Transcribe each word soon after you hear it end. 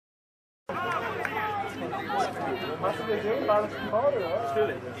Hast du gesehen, war das ein Foul, oder?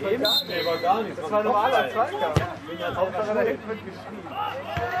 Natürlich. Eben? Nee, war gar nichts. Das war normaler Zweikampf. Hauptsache da hinten wird geschrien.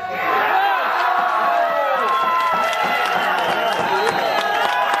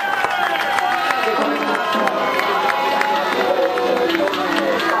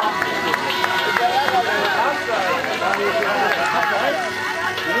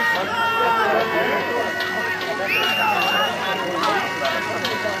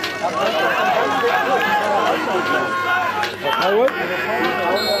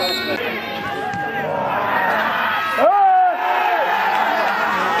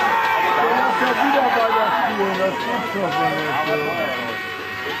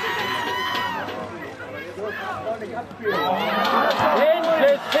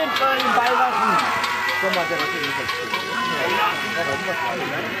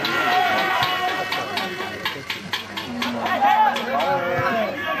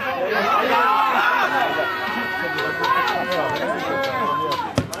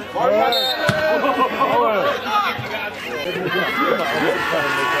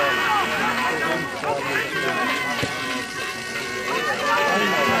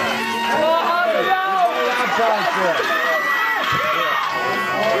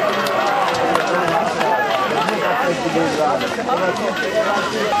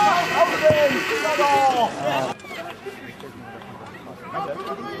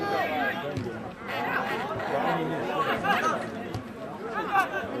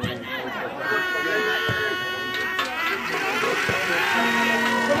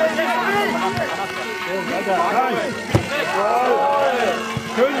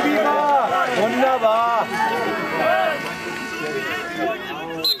 Schön wieder! Wunderbar!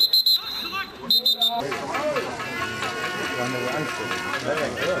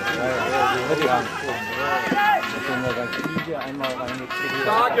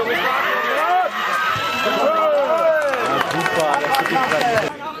 Stark, Junge, stark! Super, das ist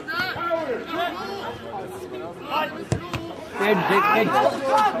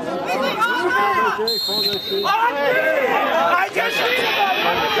die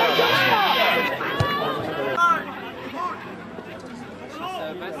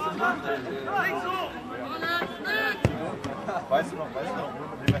Weißt du noch,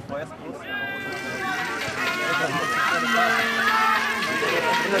 wie wir vorerst groß sind?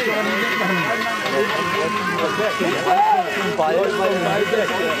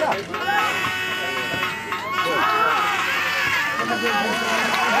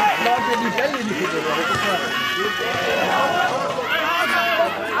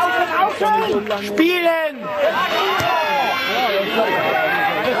 Spielen!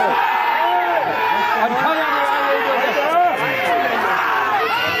 Man kann ja nicht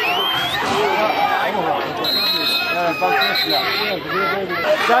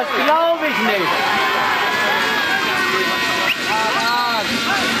das glaube ich nicht.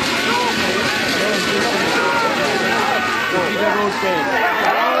 Wieder losgehen.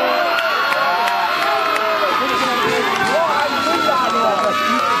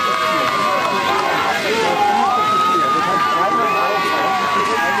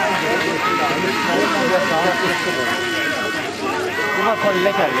 Immer voll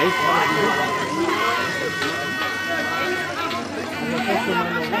lächerlich.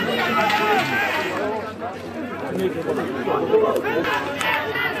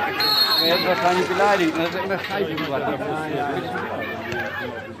 Er ist wahrscheinlich beleidigt, das ist immer scheiße gemacht.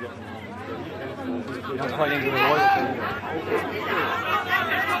 Das war den Geräusch.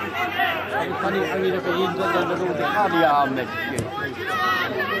 Ich kann nicht angehen, dass er jeden Sonntag so eine Party haben möchte.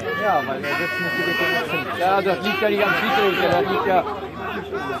 Ja, weil er setzt nicht die Ja, das liegt ja nicht am Schiedsrichter,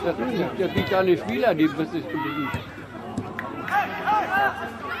 das liegt an den Spielern, die müssen es besiegen.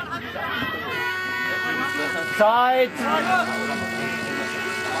 Zeit!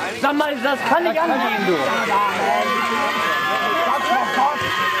 Sag mal, das kann nicht angehen, du!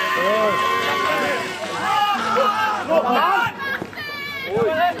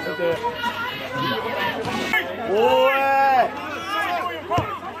 Ruhe!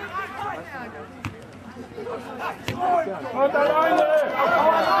 Und alleine!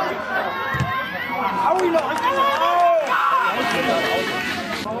 Hau ihn noch!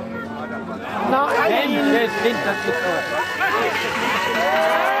 Nein! Das sind das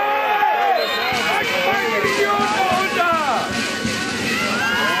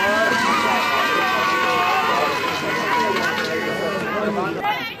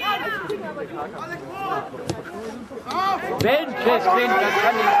Wenn das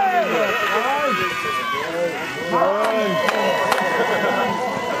kann ich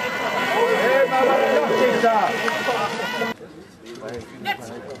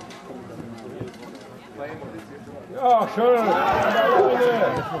Ja, schön. Das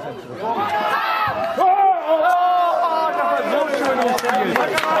war so schön gespielt.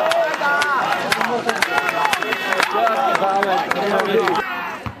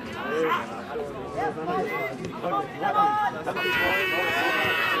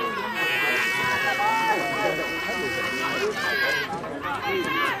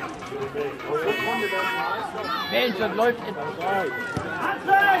 Mensch, das läuft in...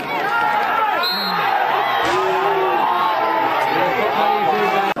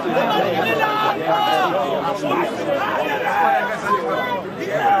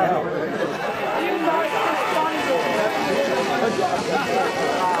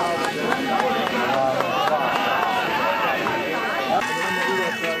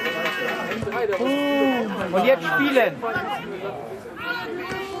 Und jetzt spielen.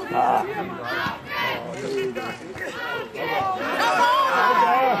 Ah.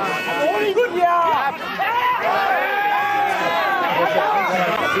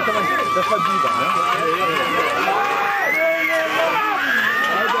 Das war Sieger, ne?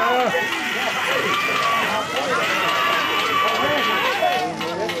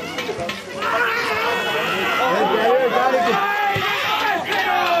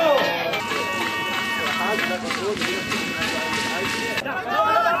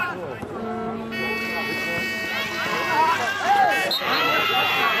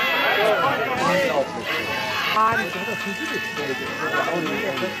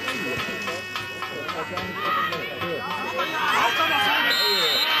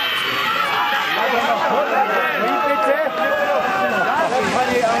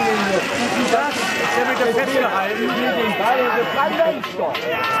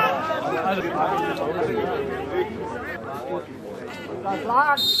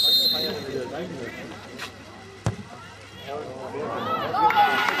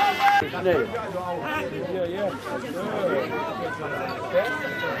 Schnell.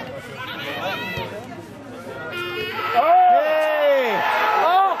 Hey!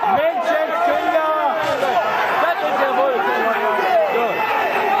 Oh, Menschenskinder! Das ist ja wohl.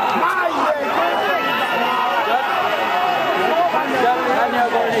 Das kann ja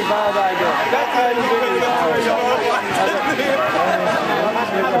wohl nicht wahr sein. Das kann wohl nicht wahr sein.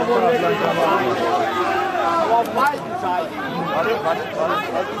 Aber auf beiden Seiten.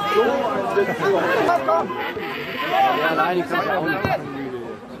 Ja, alleine kann ich auch nicht.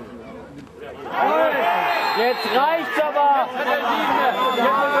 Jetzt reicht's aber!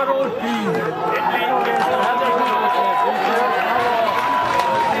 Jetzt muss er rot kriegen.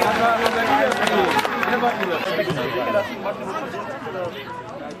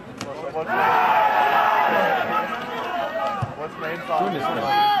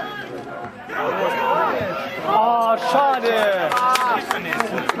 Oh, schade!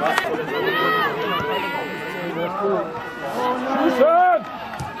 Schön!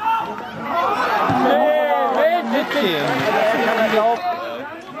 Nee, mitgehen! Ich kann nicht laufen.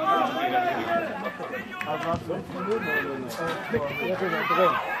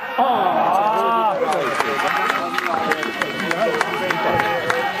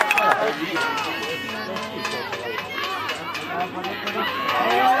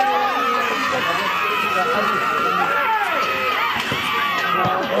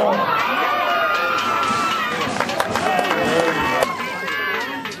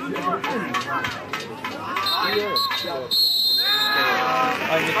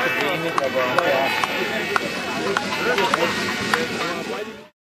 Eigentlich zu wenig, aber ja.